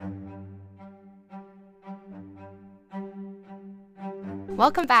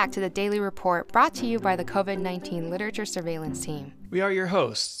Welcome back to the Daily Report, brought to you by the COVID-19 Literature Surveillance Team. We are your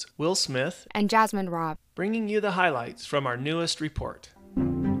hosts, Will Smith and Jasmine Robb, bringing you the highlights from our newest report.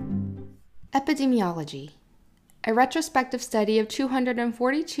 Epidemiology. A retrospective study of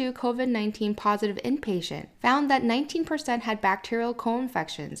 242 COVID-19 positive inpatients found that 19% had bacterial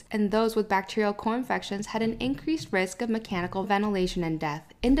co-infections, and those with bacterial co-infections had an increased risk of mechanical ventilation and death,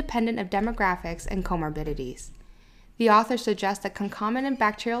 independent of demographics and comorbidities. The authors suggest that concomitant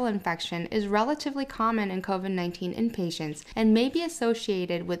bacterial infection is relatively common in COVID-19 inpatients and may be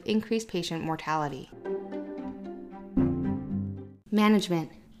associated with increased patient mortality.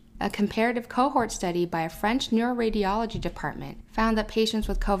 Management. A comparative cohort study by a French neuroradiology department found that patients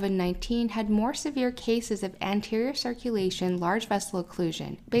with COVID-19 had more severe cases of anterior circulation large vessel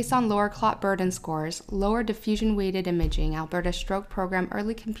occlusion based on lower clot burden scores, lower diffusion-weighted imaging, Alberta Stroke Program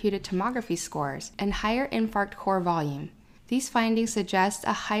early computed tomography scores, and higher infarct core volume. These findings suggest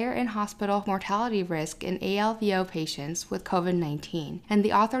a higher in-hospital mortality risk in ALVO patients with COVID-19, and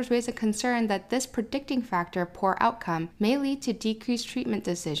the authors raise a concern that this predicting factor of poor outcome may lead to decreased treatment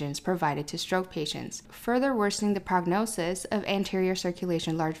decisions provided to stroke patients, further worsening the prognosis of anterior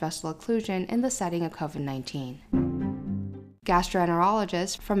circulation large vessel occlusion in the setting of COVID-19.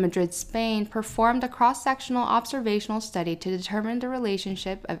 Gastroenterologists from Madrid, Spain, performed a cross-sectional observational study to determine the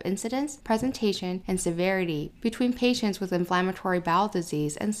relationship of incidence, presentation, and severity between patients with inflammatory bowel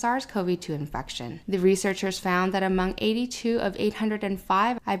disease and SARS-CoV-2 infection. The researchers found that among 82 of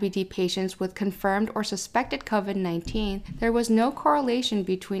 805 IBD patients with confirmed or suspected COVID-19, there was no correlation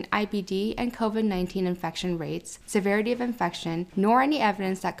between IBD and COVID-19 infection rates, severity of infection, nor any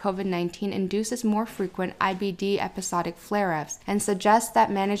evidence that COVID-19 induces more frequent IBD episodic flare-ups, and suggests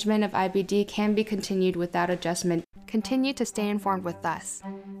that management of IBD can be continued without adjustment. Continue to stay informed with us.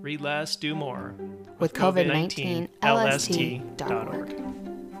 Read less, do more. With COVID-19, LST.org.